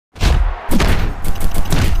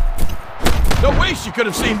way she could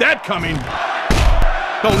have seen that coming.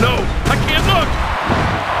 Oh no, I can't look.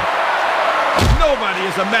 Nobody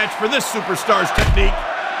is a match for this superstar's technique.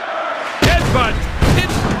 Headbutt.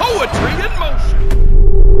 It's poetry in motion.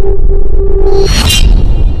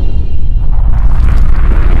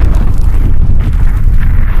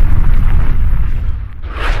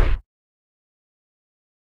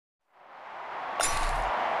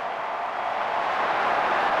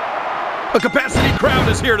 A capacity crowd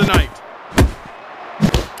is here tonight.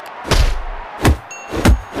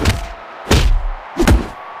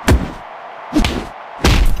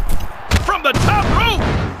 From the top rope.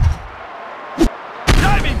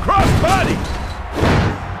 Diving crossbody.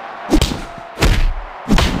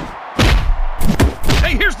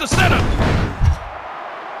 Hey, here's the setup.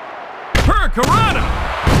 Hurricanrana.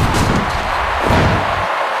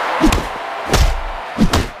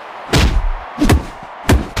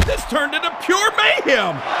 Turned into pure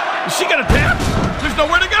mayhem. Is she gonna tap? There's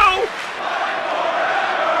nowhere to go.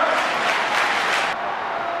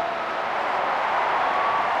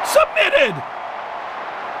 Submitted.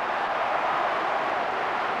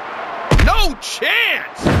 No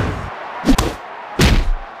chance.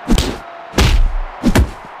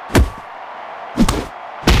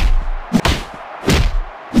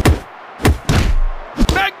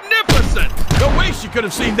 Magnificent. No way she could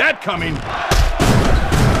have seen that coming.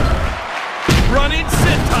 Running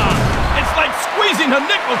senton. It's like squeezing a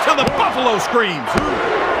nickel till the buffalo screams.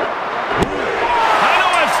 I know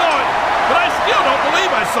I saw it, but I still don't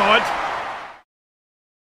believe I saw it.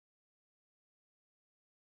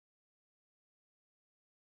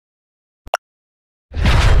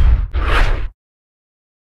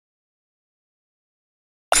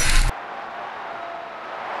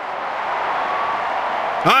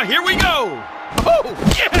 Here we go. Oh,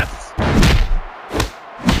 yes!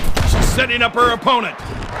 Setting up her opponent.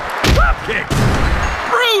 Drop kick.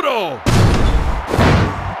 Brutal.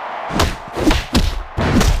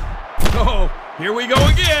 Oh, here we go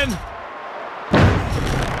again.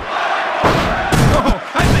 Oh,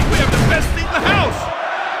 I think we have the best seat in the house.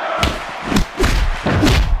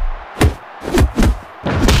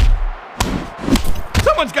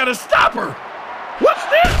 Someone's got to stop her. What's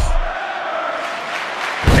this?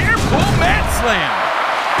 Air pull mat slam.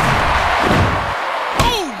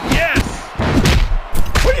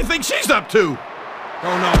 What do you think she's up to?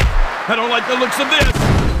 Oh no, I don't like the looks of this.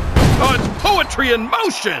 Oh, it's poetry in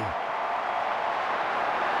motion.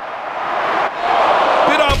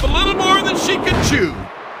 Bit off a little more than she could chew.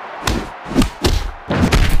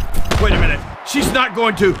 Wait a minute, she's not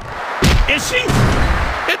going to. Is she?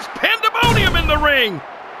 It's pandemonium in the ring.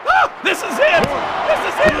 Oh, this is it. This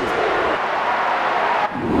is it.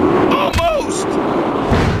 Almost.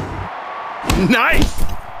 Nice.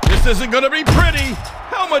 This isn't going to be pretty.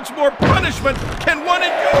 How much more punishment can one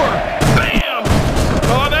endure? Bam!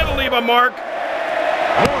 Oh, that'll leave a mark. 1,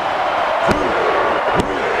 2,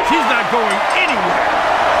 3. She's not going anywhere.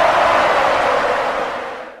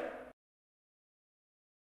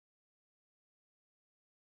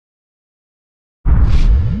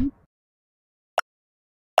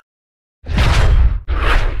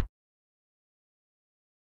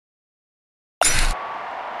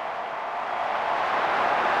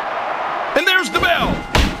 And there's the bell.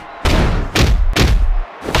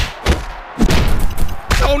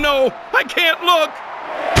 Oh no, I can't look.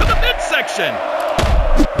 To the midsection.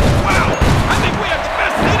 Wow, I think we have the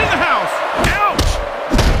best seat in the house. Ouch.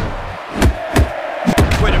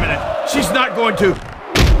 Wait a minute, she's not going to.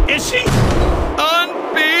 Is she?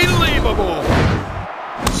 Unbelievable.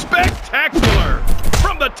 Spectacular.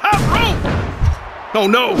 From the top rope. Oh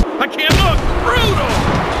no, I can't look. Brutal.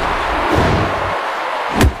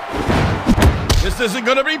 This isn't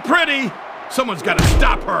gonna be pretty. Someone's gotta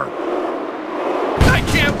stop her. I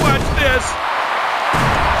can't watch this.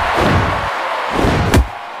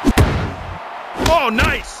 Oh,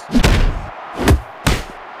 nice.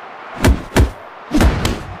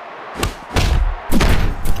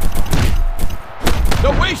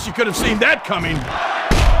 No way she could have seen that coming.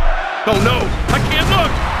 Oh no, I can't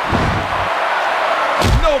look.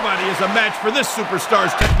 Nobody is a match for this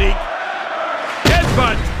superstar's technique.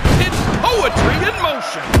 Headbutt. It's poetry in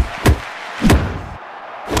motion.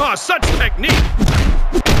 Oh, such technique.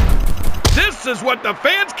 This is what the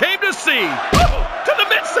fans came to see. Oh, to the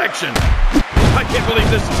midsection. I can't believe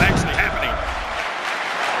this is actually happening.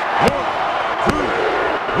 1, 2,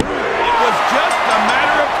 3. It was just a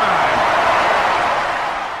matter of time.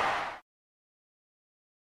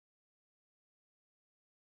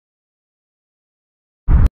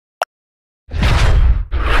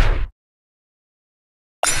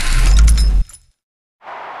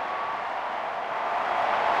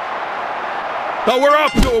 Oh, we're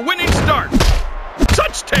off to a winning start.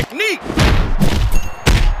 Such technique.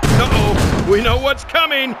 Uh-oh, we know what's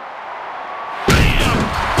coming.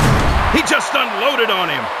 Bam! He just unloaded on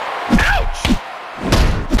him. Ouch!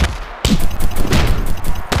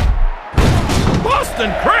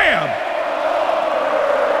 Boston Crab!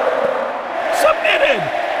 Submitted!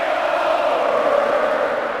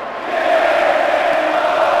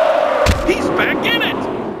 He's back in it!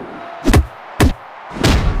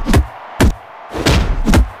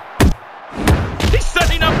 He's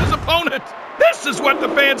setting up his opponent! This is what the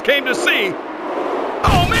fans came to see!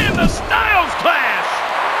 Oh man, the styles clash!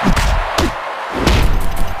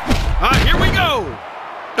 Here we go!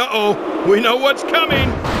 Uh-oh, we know what's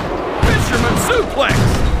coming! Fisherman suplex!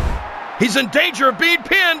 He's in danger of being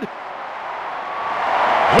pinned!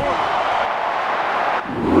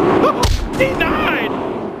 Oh, denied!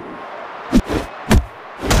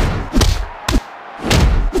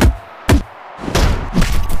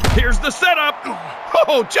 Here's the setup!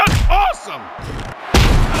 Oh, just awesome!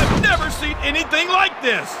 I've never seen anything like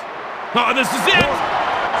this! Oh, this is it!